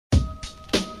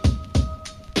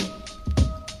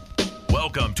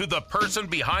Welcome to the Person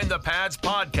Behind the Pads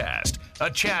podcast,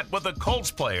 a chat with a Colts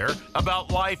player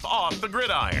about life off the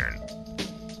gridiron.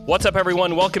 What's up,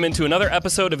 everyone? Welcome into another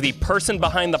episode of the Person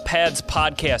Behind the Pads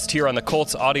podcast here on the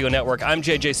Colts Audio Network. I'm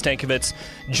JJ Stankovitz,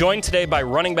 joined today by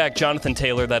running back Jonathan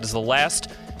Taylor. That is the last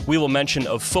we will mention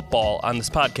of football on this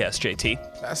podcast,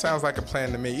 JT. That sounds like a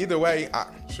plan to me. Either way,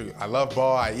 I love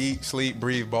ball. I eat, sleep,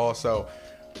 breathe ball. So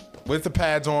with the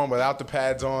pads on, without the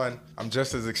pads on, I'm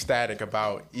just as ecstatic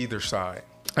about either side.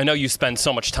 I know you spend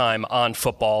so much time on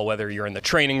football, whether you're in the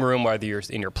training room, whether you're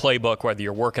in your playbook, whether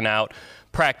you're working out,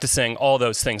 practicing, all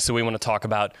those things. So we want to talk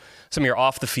about some of your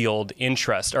off-the-field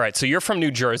interest. All right, so you're from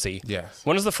New Jersey. Yes.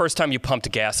 When was the first time you pumped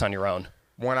gas on your own?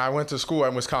 When I went to school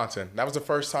in Wisconsin. That was the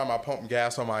first time I pumped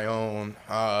gas on my own.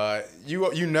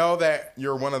 You know that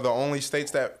you're one of the only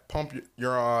states that pump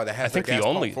your that has their gas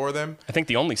pump for them. I think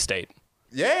the only state.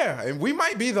 Yeah, and we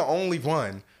might be the only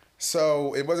one.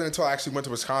 So it wasn't until I actually went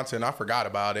to Wisconsin, I forgot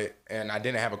about it, and I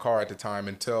didn't have a car at the time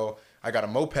until I got a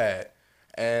moped.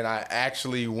 And I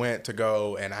actually went to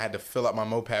go, and I had to fill up my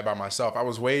moped by myself. I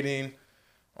was waiting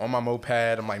on my moped.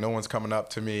 I'm like, no one's coming up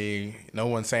to me. No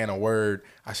one's saying a word.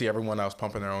 I see everyone else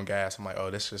pumping their own gas. I'm like,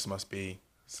 oh, this just must be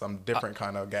some different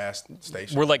kind of gas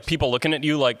station. Were like people looking at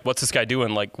you like, what's this guy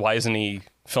doing? Like, why isn't he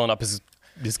filling up his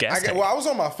gas tank? Well, I was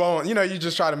on my phone. You know, you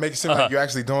just try to make it seem like you're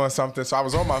actually doing something. So I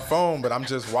was on my phone, but I'm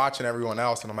just watching everyone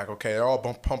else. And I'm like, okay, they're all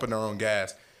pumping their own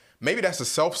gas. Maybe that's a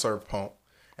self-serve pump.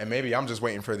 And maybe I'm just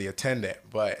waiting for the attendant.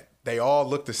 But they all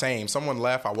look the same. Someone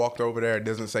left. I walked over there. It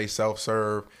doesn't say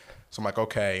self-serve. So I'm like,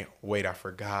 okay, wait, I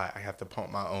forgot. I have to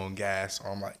pump my own gas. So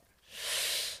I'm like,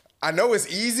 I know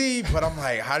it's easy, but I'm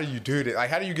like, how do you do this?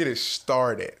 Like, how do you get it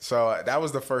started? So that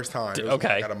was the first time. Okay.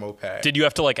 I got a moped. Did you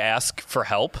have to like ask for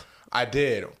help? I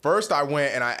did. First, I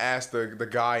went and I asked the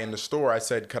guy in the store. I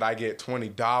said, could I get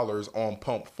 $20 on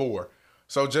pump 4?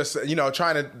 So just,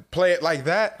 trying to play it like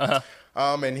that.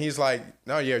 And he's like,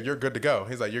 no, yeah, you're good to go.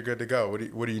 He's like, you're good to go.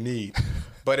 What do you need?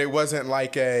 But it wasn't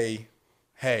like a,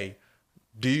 hey,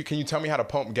 can you tell me how to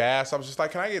pump gas? I was just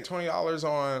like, can I get $20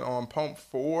 on pump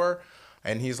 4?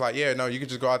 And he's like, yeah, no, you can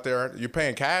just go out there. You're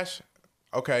paying cash?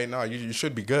 Okay, no, you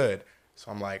should be good.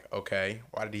 So I'm like, okay,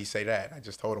 why did he say that? I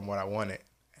just told him what I wanted.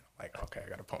 Like, okay, I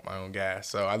got to pump my own gas.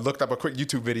 So I looked up a quick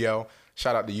YouTube video.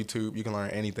 Shout out to YouTube. You can learn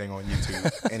anything on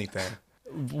YouTube, anything.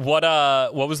 What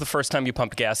was the first time you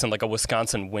pumped gas in like a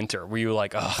Wisconsin winter? Were you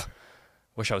like, oh,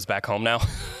 wish I was back home now?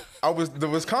 The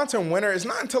Wisconsin winter, it's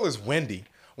not until it's windy.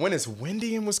 When it's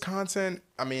windy in Wisconsin,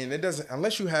 I mean, it doesn't,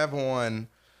 unless you have on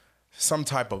some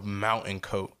type of mountain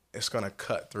coat, it's going to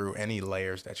cut through any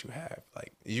layers that you have.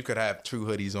 Like, you could have 2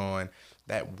 hoodies on.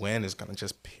 That wind is going to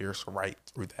just pierce right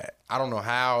through that. I don't know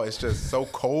how. It's just so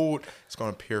cold. It's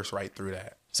going to pierce right through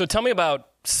that. So tell me about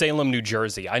Salem, New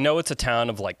Jersey. I know it's a town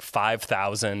of like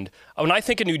 5,000. When I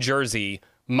think of New Jersey,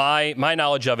 my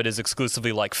knowledge of it is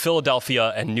exclusively like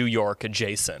Philadelphia and New York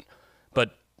adjacent.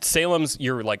 But Salem's,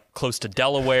 you're like close to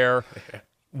Delaware.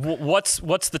 What's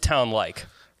the town like?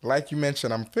 Like you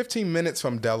mentioned, I'm 15 minutes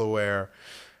from Delaware.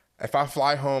 If I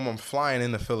fly home, I'm flying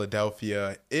into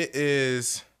Philadelphia.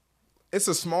 It's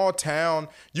a small town.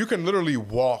 You can literally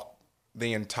walk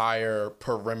the entire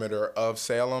perimeter of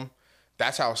Salem.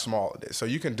 That's how small it is. So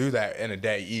you can do that in a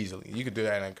day easily. You can do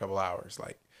that in a couple hours.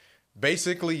 Like,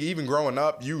 basically, even growing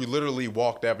up, you literally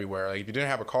walked everywhere. Like, if you didn't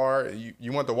have a car,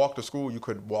 you wanted to walk to school, you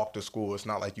could walk to school. It's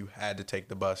not like you had to take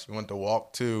the bus. You wanted to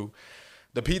walk to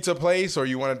the pizza place or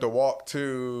you wanted to walk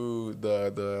to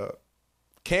the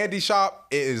candy shop.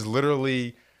 It is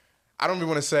literally, I don't even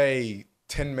want to say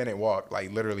 10-minute walk, like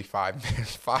literally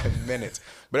 5 minutes.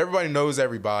 But everybody knows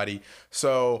everybody.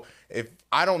 So if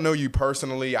I don't know you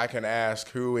personally, I can ask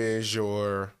who is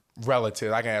your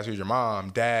relative. I can ask who's your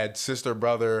mom, dad, sister,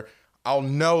 brother. I'll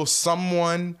know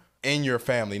someone in your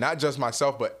family, not just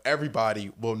myself, but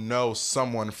everybody will know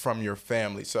someone from your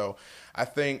family. So I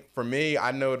think for me,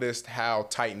 I noticed how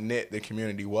tight-knit the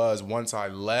community was once I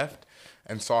left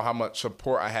and saw how much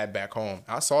support I had back home.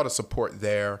 I saw the support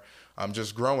there.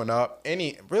 Just growing up,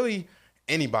 anybody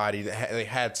that they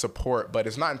had support, but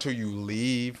it's not until you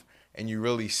leave and you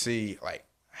really see like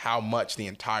how much the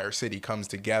entire city comes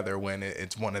together when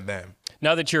it's one of them.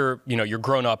 Now that you're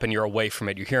grown up and you're away from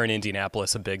it, you're here in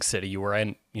Indianapolis, a big city. You were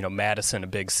in, Madison, a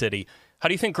big city. How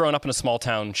do you think growing up in a small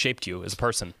town shaped you as a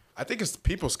person? I think it's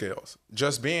people skills.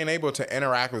 Just being able to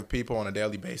interact with people on a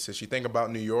daily basis. You think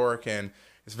about New York and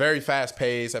it's very fast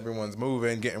paced. Everyone's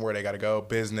moving, getting where they got to go,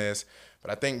 business. But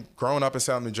I think growing up in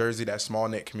Salem, New Jersey, that small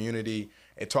knit community,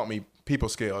 it taught me people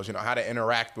skills, how to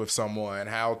interact with someone,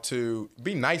 how to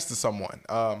be nice to someone.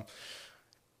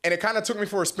 And it kind of took me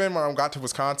for a spin when I got to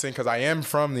Wisconsin because I am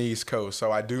from the East Coast.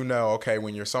 So I do know, okay,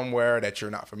 when you're somewhere that you're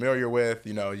not familiar with,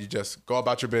 you just go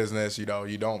about your business. You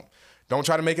don't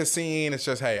try to make a scene. It's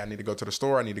just, hey, I need to go to the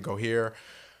store. I need to go here.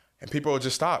 And people will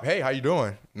just stop. Hey, how you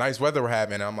doing? Nice weather we're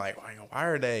having. And I'm like, why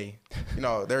are they,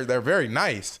 they're very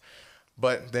nice.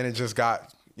 But then it just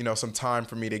got, some time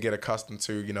for me to get accustomed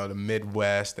to, the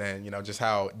Midwest and, just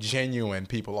how genuine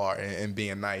people are and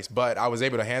being nice. But I was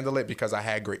able to handle it because I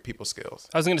had great people skills.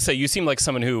 I was going to say, you seem like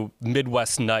someone who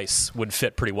Midwest nice would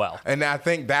fit pretty well. And I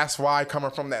think that's why coming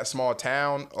from that small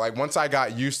town, like once I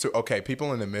got used to, okay,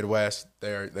 people in the Midwest,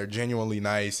 they're genuinely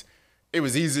nice. It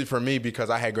was easy for me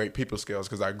because I had great people skills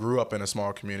because I grew up in a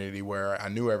small community where I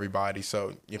knew everybody.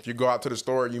 So if you go out to the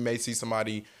store, you may see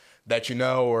somebody that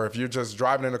or if you're just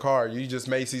driving in a car, you just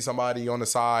may see somebody on the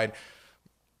side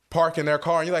parking their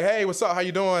car and you're like, hey, what's up? How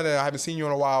you doing? And I haven't seen you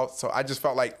in a while. So I just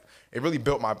felt like it really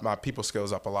built my people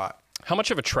skills up a lot. How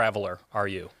much of a traveler are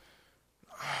you?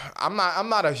 I'm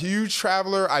not a huge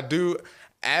traveler.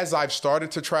 As I've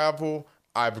started to travel,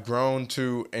 I've grown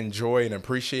to enjoy and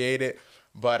appreciate it.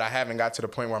 But I haven't got to the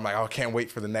point where I'm like, I can't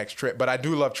wait for the next trip. But I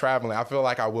do love traveling. I feel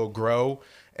like I will grow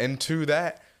into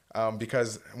that.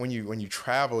 Because when you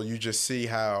travel, you just see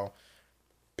how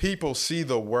people see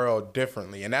the world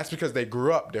differently. And that's because they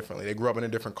grew up differently. They grew up in a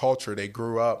different culture. They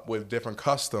grew up with different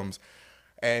customs.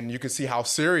 And you can see how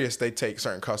serious they take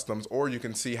certain customs, or you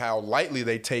can see how lightly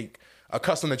they take a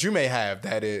custom that you may have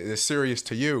that is serious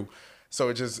to you. So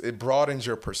it broadens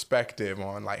your perspective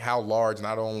on like how large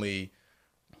not only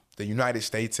the United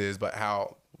States is, but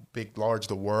how large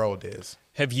the world is.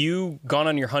 Have you gone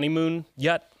on your honeymoon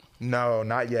yet? No,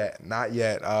 not yet. Not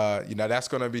yet. That's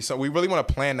going to be we really want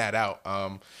to plan that out.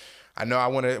 I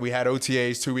know we had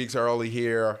OTAs 2 weeks early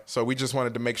here. So we just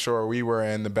wanted to make sure we were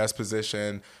in the best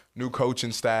position, new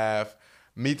coaching staff,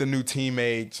 meet the new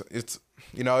teammates. It's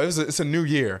a new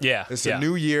year. Yeah. It's a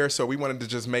new year. So we wanted to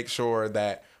just make sure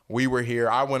that we were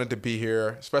here. I wanted to be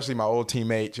here, especially my old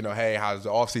teammates, hey, how's the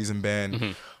offseason been?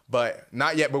 Mm-hmm. But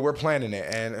not yet, but we're planning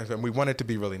it, and we want it to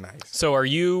be really nice. So are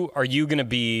you going to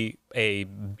be a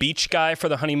beach guy for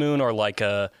the honeymoon, or like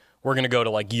we're going to go to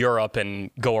like Europe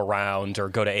and go around, or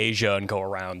go to Asia and go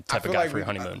around type of guy for your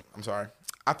honeymoon? I'm sorry.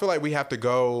 I feel like we have to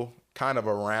go kind of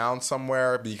around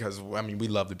somewhere because, we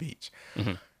love the beach.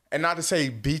 Mm-hmm. And not to say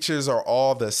beaches are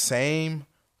all the same,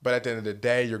 but at the end of the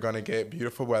day, you're going to get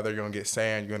beautiful weather, you're going to get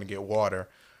sand, you're going to get water.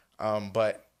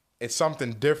 But it's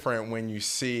something different when you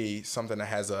see something that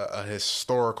has a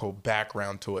historical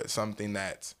background to it, something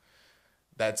that's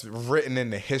written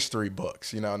in the history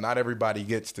books. Not everybody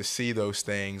gets to see those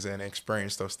things and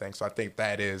experience those things. So I think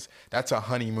that's a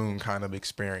honeymoon kind of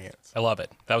experience. I love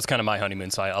it. That was kind of my honeymoon,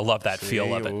 so I love that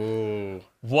feel of it. Ooh.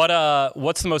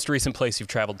 What's the most recent place you've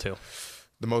traveled to?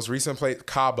 The most recent place,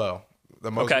 Cabo.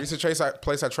 The most recent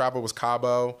place I traveled was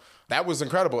Cabo. That was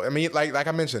incredible. Like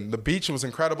I mentioned, the beach was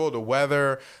incredible. The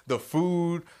weather, the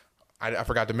food. I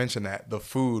forgot to mention that. The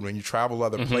food, when you travel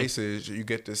other places, you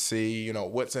get to see,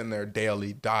 what's in their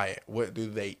daily diet. What do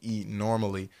they eat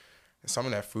normally? And some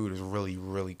of that food is really,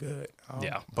 really good.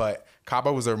 But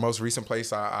Cabo was the most recent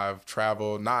place I've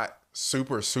traveled. Not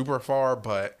super, super far,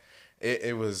 but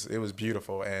it was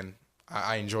beautiful. And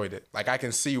I enjoyed it. Like, I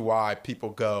can see why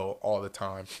people go all the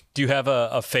time. Do you have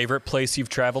a favorite place you've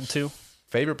traveled to?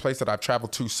 Favorite place that I've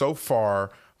traveled to so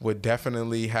far would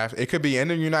definitely it could be in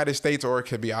the United States or it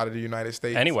could be out of the United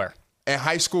States. Anywhere. In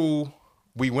high school,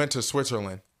 we went to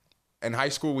Switzerland.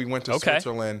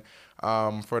 Switzerland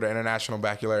for the International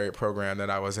Baccalaureate program that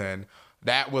I was in.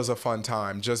 That was a fun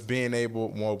time. Just being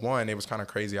able, it was kind of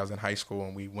crazy. I was in high school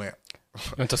and we went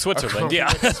to Switzerland, yeah.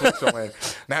 To Switzerland.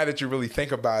 Now that you really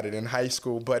think about it, in high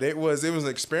school, but it was an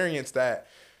experience that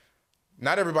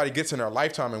not everybody gets in their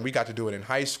lifetime, and we got to do it in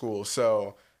high school.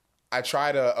 So I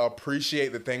try to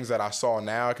appreciate the things that I saw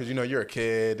now, because you're a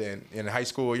kid, and in high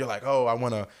school you're like, oh, I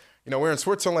want to, we're in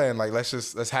Switzerland, like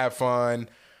let's have fun.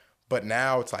 But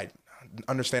now it's like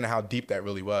understanding how deep that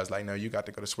really was. Like, you got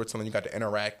to go to Switzerland, you got to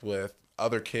interact with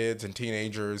other kids and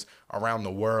teenagers around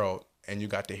the world, and you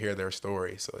got to hear their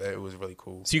story. So it was really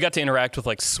cool. So you got to interact with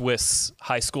like Swiss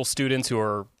high school students who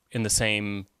are in the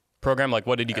same program? Like,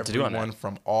 what did you get to do on that? Everyone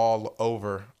from all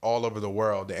over the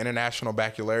world. The International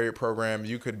Baccalaureate program,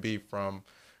 you could be from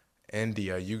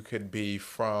India, you could be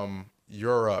from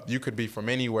Europe, you could be from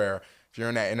anywhere. If you're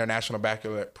in that International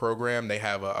Baccalaureate program, they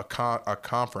have a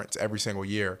conference every single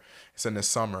year. It's in the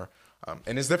summer.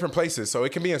 And it's different places. So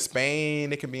it can be in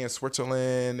Spain, it can be in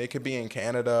Switzerland, it could be in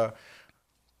Canada.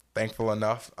 Thankful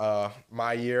enough,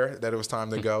 my year that it was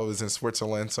time to go was in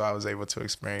Switzerland, so I was able to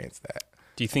experience that.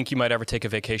 Do you think you might ever take a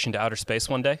vacation to outer space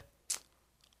one day?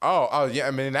 Oh yeah.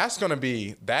 I mean, that's gonna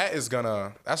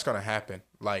happen.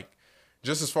 Like,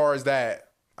 just as far as that,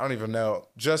 I don't even know.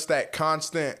 Just that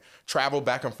constant travel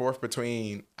back and forth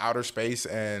between outer space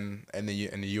and the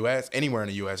U.S., anywhere in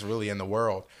the U.S., really in the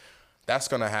world, that's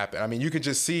gonna happen. I mean, you could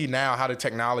just see now how the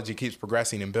technology keeps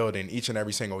progressing and building each and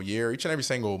every single year, each and every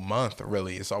single month.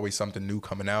 Really, it's always something new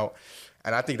coming out,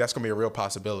 and I think that's gonna be a real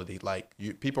possibility. Like,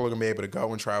 people are gonna be able to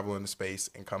go and travel into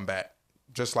space and come back,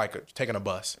 just like taking a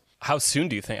bus. How soon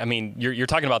do you think? I mean, you're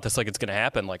talking about this like it's going to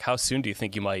happen. Like, how soon do you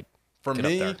think you might For get up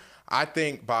me, there? I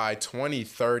think by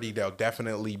 2030, there'll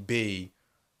definitely be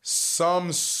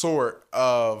some sort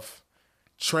of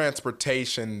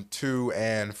transportation to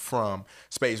and from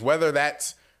space, whether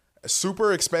that's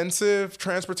super expensive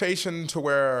transportation to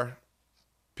where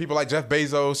people like Jeff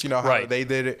Bezos, how Right. they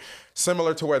did it,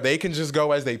 similar to where they can just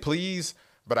go as they please.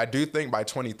 But I do think by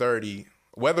 2030,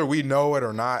 whether we know it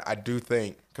or not, I do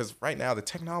think, because right now the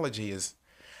technology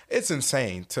it's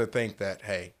insane to think that,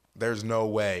 hey, there's no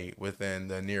way within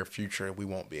the near future we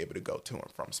won't be able to go to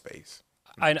and from space.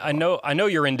 I know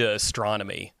you're into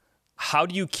astronomy. How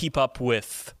do you keep up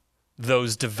with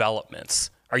those developments?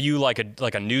 Are you like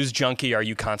a news junkie? Are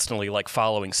you constantly like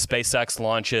following SpaceX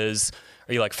launches?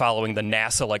 Are you like following the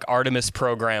NASA like Artemis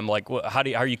program? Like, how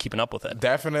are you keeping up with it?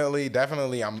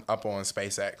 Definitely, I'm up on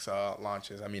SpaceX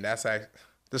launches. I mean,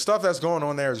 the stuff that's going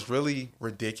on there is really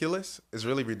ridiculous. It's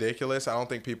really ridiculous. I don't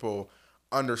think people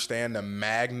understand the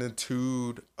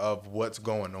magnitude of what's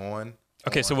going on.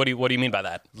 Okay, so what do you mean by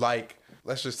that? Like,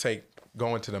 let's just take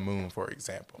going to the moon, for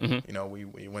example.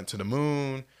 We went to the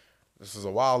moon. This was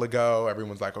a while ago.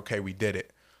 Everyone's like, okay, we did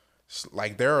it.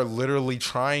 Like, they're literally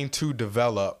trying to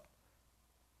develop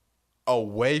a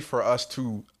way for us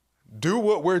to do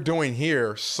what we're doing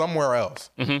here somewhere else.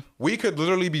 We could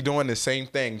literally be doing the same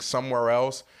thing somewhere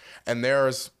else. And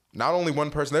there's not only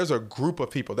one person, there's a group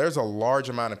of people. There's a large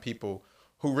amount of people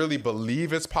who really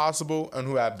believe it's possible and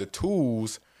who have the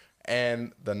tools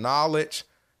and the knowledge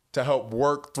to help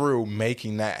work through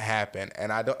making that happen.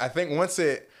 And I think once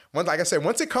it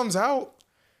comes out,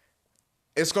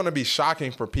 it's going to be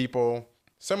shocking for people,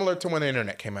 similar to when the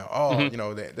internet came out. Oh,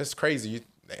 this is crazy.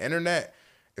 The internet,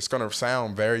 it's going to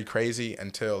sound very crazy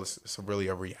until it's really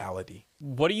a reality.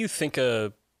 What do you think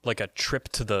a trip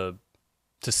to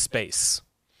space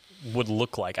would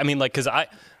look like? I mean, like, because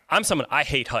I'm someone, I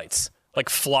hate heights. Like,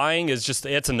 flying is just,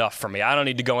 it's enough for me. I don't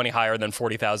need to go any higher than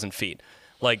 40,000 feet.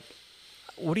 Like,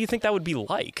 what do you think that would be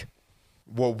like?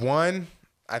 Well, one,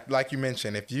 like you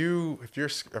mentioned, if you're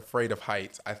afraid of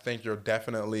heights, I think you're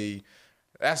definitely,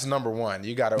 that's number one.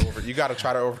 You got to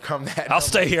try to overcome that. I'll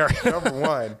stay here. Number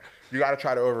one, you got to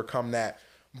try to overcome that.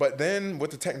 But then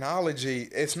with the technology,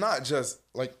 it's not just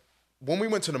like when we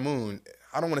went to the moon,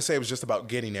 I don't want to say it was just about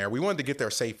getting there. We wanted to get there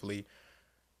safely.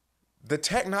 The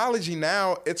technology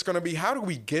now, it's going to be, how do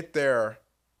we get there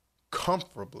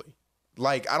comfortably?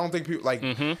 Like, I don't think people, like,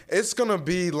 it's going to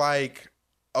be like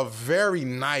a very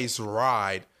nice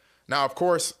ride. Now, of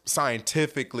course,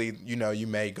 scientifically, you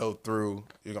may go through,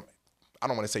 I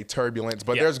don't want to say turbulence,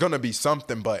 but there's going to be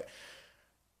something. But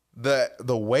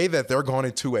the way that they're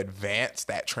going to advance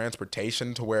that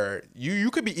transportation to where you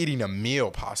could be eating a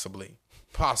meal possibly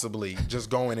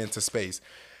just going into space.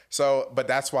 So, but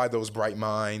that's why those bright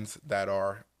minds that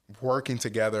are working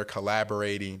together,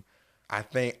 collaborating,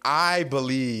 I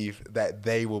believe that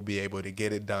they will be able to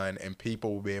get it done and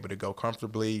people will be able to go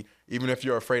comfortably. Even if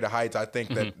you're afraid of heights, I think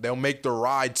that they'll make the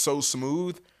ride so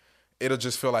smooth, it'll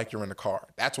just feel like you're in the car.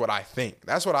 That's what I think.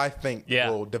 That's what I think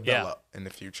will develop in the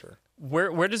future.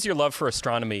 Where does your love for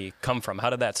astronomy come from? How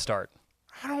did that start?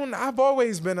 I've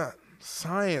always been a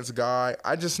science guy.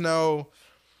 I just know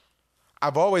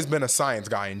I've always been a science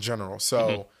guy in general.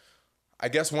 So I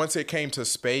guess once it came to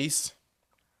space,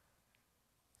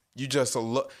 you just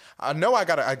look. I know I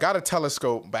got a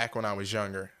telescope back when I was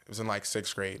younger. It was in like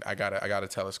 6th grade. I got a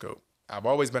telescope. I've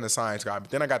always been a science guy, but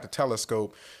then I got the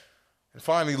telescope and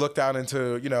finally looked out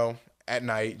into, at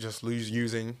night, just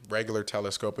using regular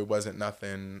telescope. It wasn't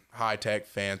nothing high tech,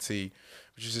 fancy.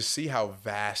 But you just see how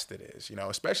vast it is,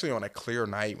 especially on a clear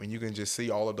night when you can just see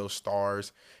all of those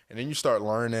stars. And then you start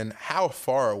learning how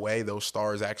far away those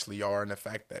stars actually are and the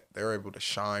fact that they're able to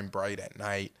shine bright at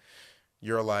night.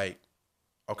 You're like,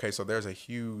 okay, so there's a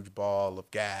huge ball of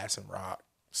gas and rock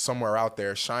somewhere out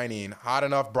there shining hot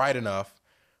enough, bright enough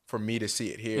for me to see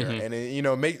it here. And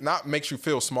it, makes you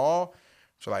feel small.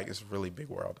 But you're like, it's a really big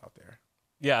world out there.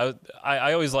 Yeah,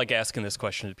 I always like asking this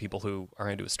question to people who are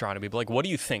into astronomy. But like, what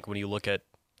do you think when you look at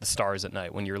the stars at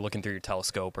night, when you're looking through your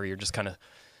telescope or you're just kind of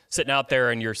sitting out there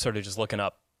and you're sort of just looking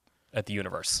up at the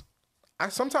universe? I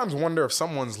sometimes wonder if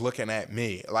someone's looking at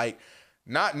me, like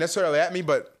not necessarily at me,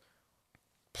 but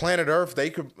planet Earth, they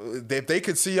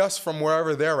could see us from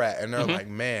wherever they're at, and they're like,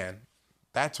 man,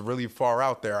 that's really far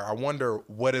out there. I wonder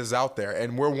what is out there,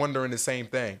 and we're wondering the same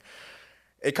thing.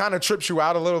 It kind of trips you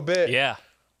out a little bit. Yeah.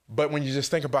 But when you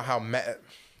just think about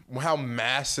how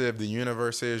massive the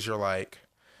universe is, you're like,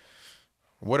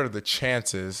 what are the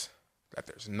chances that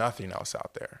there's nothing else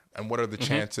out there? And what are the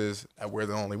chances that we're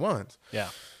the only ones? Yeah.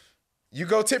 You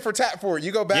go tit for tat for it.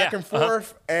 You go back and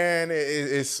forth, and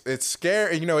it's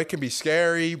scary. You know, it can be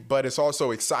scary, but it's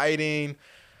also exciting.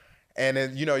 And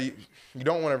then, you know, you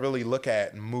don't want to really look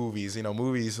at movies. You know,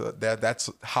 movies that's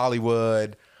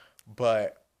Hollywood,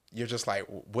 but you're just like,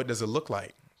 what does it look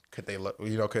like? Could they look?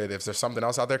 You know, if there's something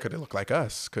else out there, could they look like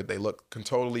us? Could they look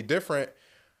totally different,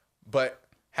 but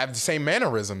have the same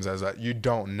mannerisms as us? You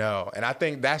don't know. And I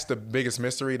think that's the biggest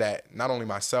mystery that not only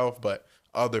myself, but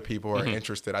other people are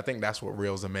interested. I think that's what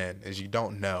reels them in, is you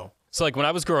don't know. So like when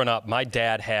I was growing up, my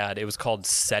dad it was called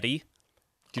SETI.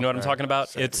 Do you know what I'm talking about?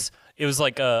 SETI. It was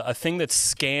like a thing that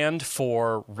scanned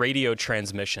for radio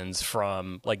transmissions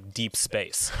from like deep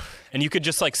space. And you could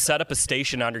just like set up a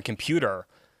station on your computer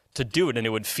to do it, and it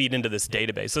would feed into this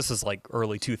database. This is like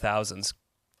early 2000s.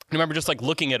 I remember just like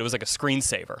looking at it was like a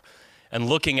screensaver and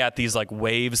looking at these like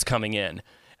waves coming in.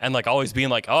 And like always being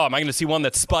like, oh, am I going to see one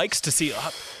that spikes to see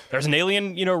there's an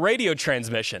alien, you know, radio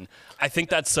transmission? I think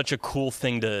that's such a cool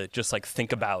thing to just like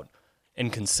think about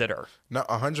and consider. No,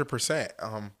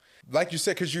 100%. Like you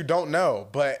said, because you don't know,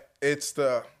 but I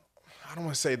don't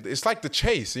want to say, it's like the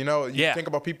chase. You know, you think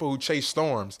about people who chase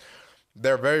storms.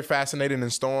 They're very fascinated in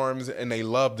storms, and they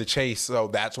love the chase. So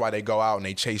that's why they go out and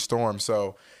they chase storms.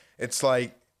 So it's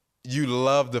like, you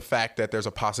love the fact that there's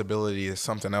a possibility that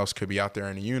something else could be out there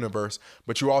in the universe,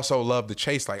 but you also love the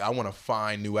chase. Like, I want to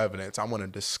find new evidence. I want to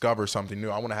discover something new.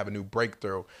 I want to have a new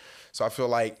breakthrough. So I feel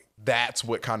like that's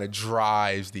what kind of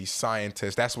drives these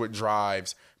scientists. That's what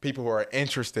drives people who are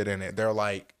interested in it. They're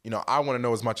like, you know, I want to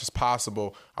know as much as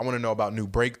possible. I want to know about new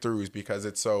breakthroughs because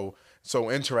it's so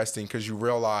interesting, because you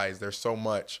realize there's a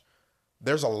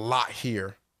lot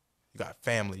here. You got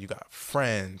family, you got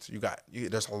friends,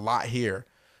 there's a lot here.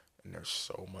 And there's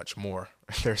so much more.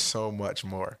 There's so much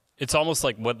more. It's almost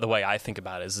like the way I think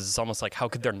about it is it's almost like, how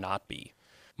could there not be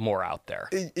more out there?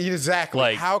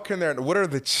 Exactly. Like, what are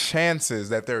the chances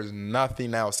that there's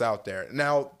nothing else out there?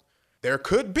 Now, there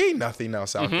could be nothing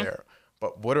else out there,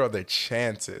 but what are the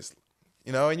chances?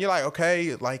 You know, and you're like,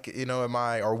 okay, like, you know,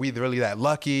 are we really that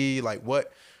lucky? Like,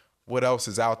 what else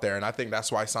is out there? And I think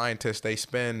that's why scientists, they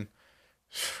spend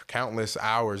countless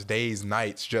hours, days,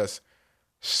 nights just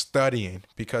studying,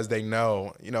 because they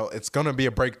know, you know, it's going to be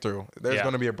a breakthrough. There's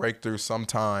going to be a breakthrough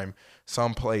sometime,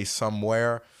 someplace,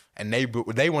 somewhere. And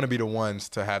they want to be the ones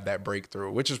to have that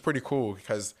breakthrough, which is pretty cool,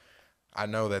 because I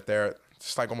know that they're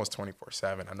just like almost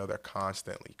 24/7. I know they're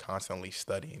constantly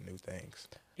studying new things.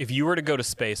 If you were to go to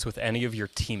space with any of your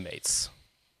teammates,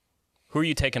 who are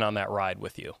you taking on that ride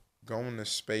with you? Going to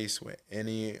space with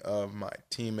any of my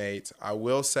teammates, I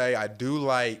will say I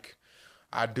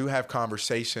do have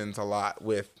conversations a lot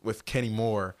with Kenny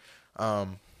Moore. I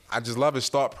just love his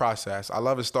thought process.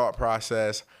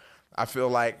 I feel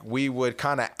like we would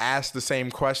kind of ask the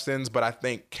same questions, but I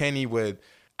think Kenny would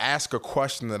ask a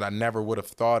question that I never would have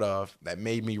thought of that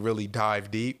made me really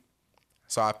dive deep.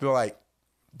 So I feel like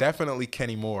definitely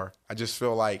Kenny Moore. I just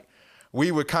feel like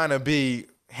we would kind of be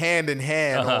hand in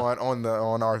hand on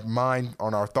our mind,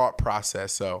 on our thought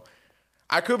process. So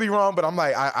I could be wrong, but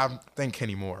I think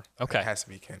Kenny Moore. Okay. It has to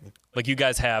be Kenny. Like, you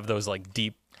guys have those like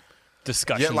deep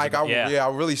discussions. Yeah, like I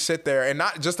really sit there, and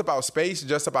not just about space,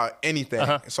 just about anything.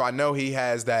 So I know he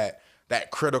has that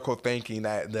critical thinking,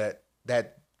 that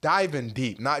diving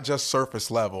deep, not just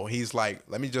surface level. He's like,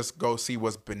 let me just go see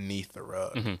what's beneath the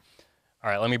rug. All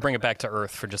right, let me bring it back to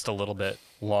Earth for just a little bit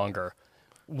longer.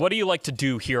 What do you like to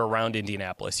do here around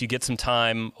Indianapolis? You get some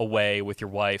time away with your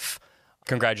wife.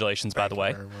 Congratulations, by the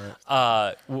way.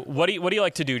 What do you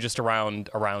like to do just around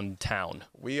town?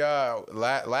 We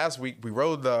last week we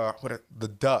rode the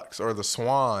ducks, or the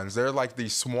swans. They're like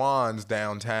these swans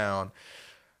downtown.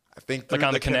 I think through like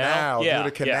on the canal. Through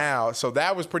the canal. Yeah. So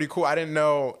that was pretty cool. I didn't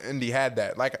know Indy had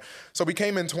that. So we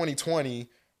came in 2020,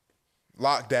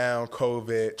 lockdown,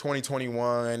 COVID.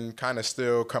 2021, kind of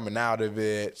still coming out of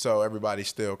it. So everybody's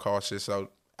still cautious. So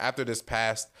after this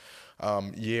past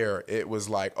year, it was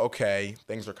like, okay,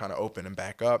 things are kind of opening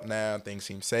back up now. Things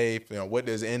seem safe. You know, what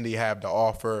does Indy have to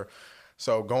offer?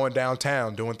 So going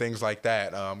downtown, doing things like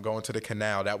that, going to the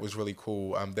canal, that was really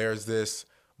cool. There's this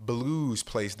blues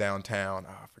place downtown.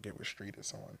 I forget what street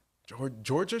it's on.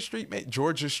 Georgia Street, mate.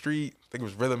 Georgia Street. I think it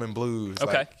was Rhythm and Blues.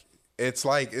 Okay. It's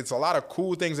a lot of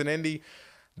cool things in Indy.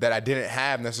 that I didn't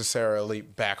have necessarily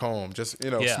back home, just,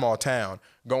 small town.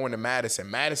 Going to Madison.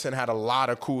 Madison had a lot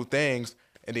of cool things.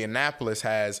 Indianapolis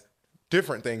has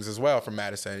different things as well from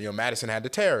Madison. Madison had the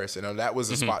Terrace, that was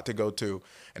a spot to go to.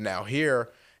 And now here,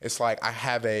 it's like I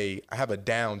have a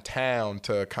downtown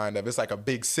to kind of, it's like a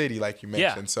big city like you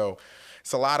mentioned. Yeah. So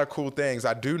it's a lot of cool things.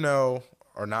 I do know,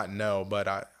 or not know, but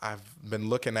I've been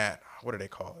looking at, what do they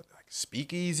call it? Like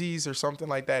speakeasies or something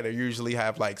like that. They usually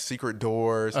have like secret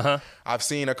doors. I've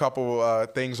seen a couple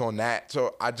things on that.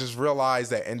 So I just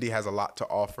realized that Indy has a lot to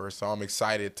offer. So I'm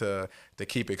excited to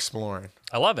keep exploring.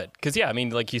 I love it. Because,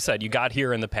 like you said, you got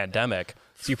here in the pandemic.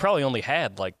 So you probably only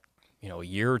had like, a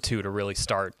year or two to really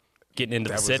start getting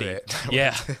into the city.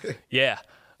 Yeah. Yeah.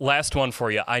 Last one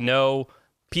for you. I know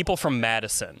people from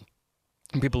Madison,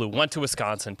 people who went to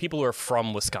Wisconsin, people who are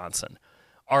from Wisconsin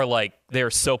are like,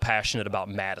 they're so passionate about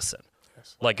Madison.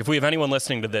 Yes. Like if we have anyone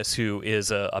listening to this who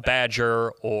is a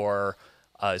Badger or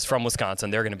is from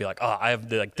Wisconsin, they're going to be like, oh, I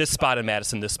have like this spot in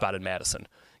Madison, this spot in Madison.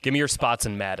 Give me your spots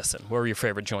in Madison. Where are your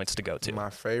favorite joints to go to? My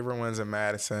favorite ones in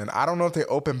Madison. I don't know if they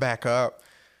open back up.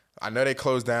 I know they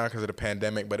closed down because of the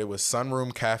pandemic, but it was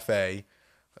Sunroom Cafe.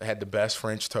 They had the best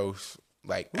French toast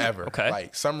ever. Okay.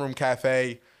 Like Sunroom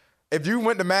Cafe. If you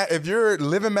went to if you're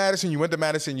live in Madison, you went to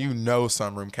Madison, you know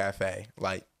Sunroom Cafe.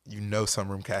 Like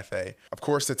Sunroom Cafe. Of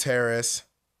course, the Terrace,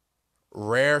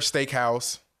 Rare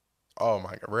Steakhouse. Oh my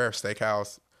God, Rare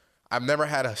Steakhouse. I've never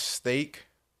had a steak.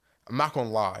 I'm not gonna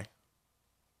lie.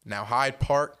 Now Hyde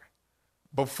Park.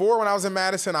 Before when I was in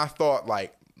Madison, I thought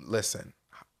listen,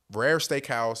 Rare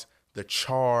Steakhouse, the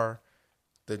char,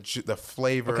 the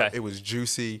flavor, It was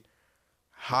juicy.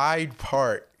 Hyde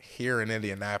Park here in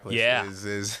Indianapolis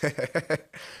is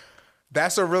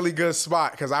that's a really good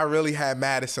spot because I really had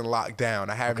Madison locked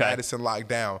down. I had Madison locked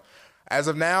down. As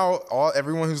of now,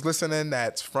 everyone who's listening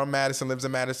that's from Madison, lives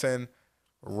in Madison,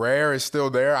 Rare is still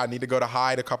there. I need to go to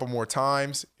Hyde a couple more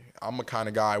times. I'm a kind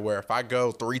of guy where if I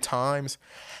go 3 times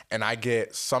and I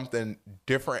get something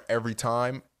different every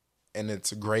time and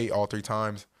it's great all 3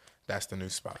 times, that's the new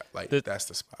spot. That's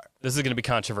the spot. This is going to be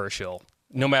controversial.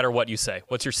 No matter what you say,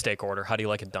 what's your steak order? How do you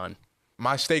like it done?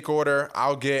 My steak order,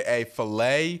 I'll get a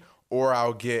filet or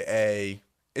I'll get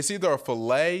it's either a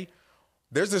filet.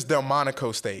 There's this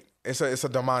Delmonico steak. It's a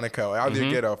Delmonico. I'll either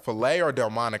get a filet or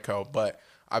Delmonico, but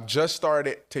I've just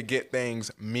started to get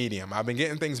things medium. I've been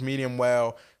getting things medium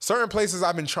well. Certain places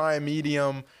I've been trying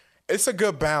medium. It's a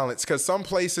good balance because some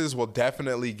places will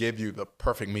definitely give you the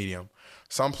perfect medium.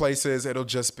 Some places it'll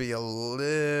just be a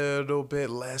little bit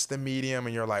less than medium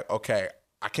and you're like, okay,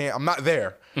 I'm not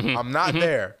there. I'm not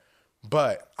there.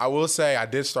 But I will say I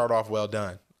did start off well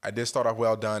done. I did start off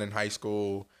well done in high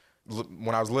school,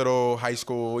 when I was little, high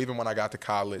school, even when I got to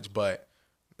college. But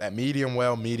that medium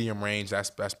range, that's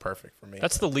perfect for me.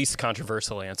 That's the least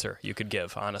controversial answer you could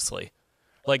give, honestly.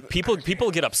 Like people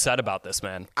get upset about this,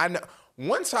 man. I know.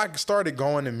 Once I started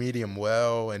going to medium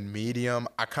well and medium,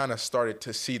 I kind of started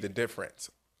to see the difference.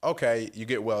 Okay, you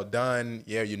get well done.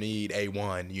 Yeah, you need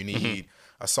A1. You need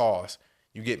a sauce.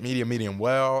 You get medium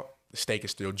well. The steak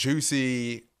is still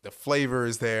juicy. The flavor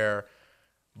is there.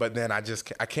 But then I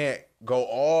can't go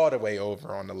all the way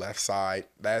over on the left side.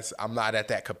 I'm not at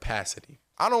that capacity.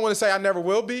 I don't want to say I never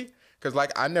will be because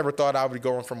I never thought I would be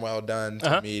going from well done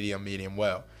to medium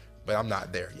well. But I'm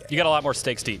not there yet. You got a lot more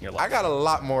steaks to eat in your life. I got a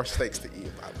lot more steaks to eat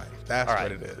in my life. That's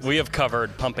what it is. We have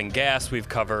covered pumping gas. We've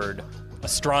covered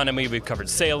astronomy. We've covered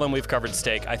Salem. We've covered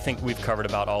steak. I think we've covered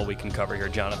about all we can cover here,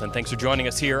 Jonathan. Thanks for joining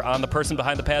us here on the Person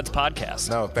Behind the Pads podcast.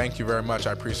 No, thank you very much.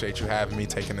 I appreciate you having me,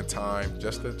 taking the time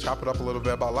just to chop it up a little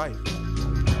bit about life.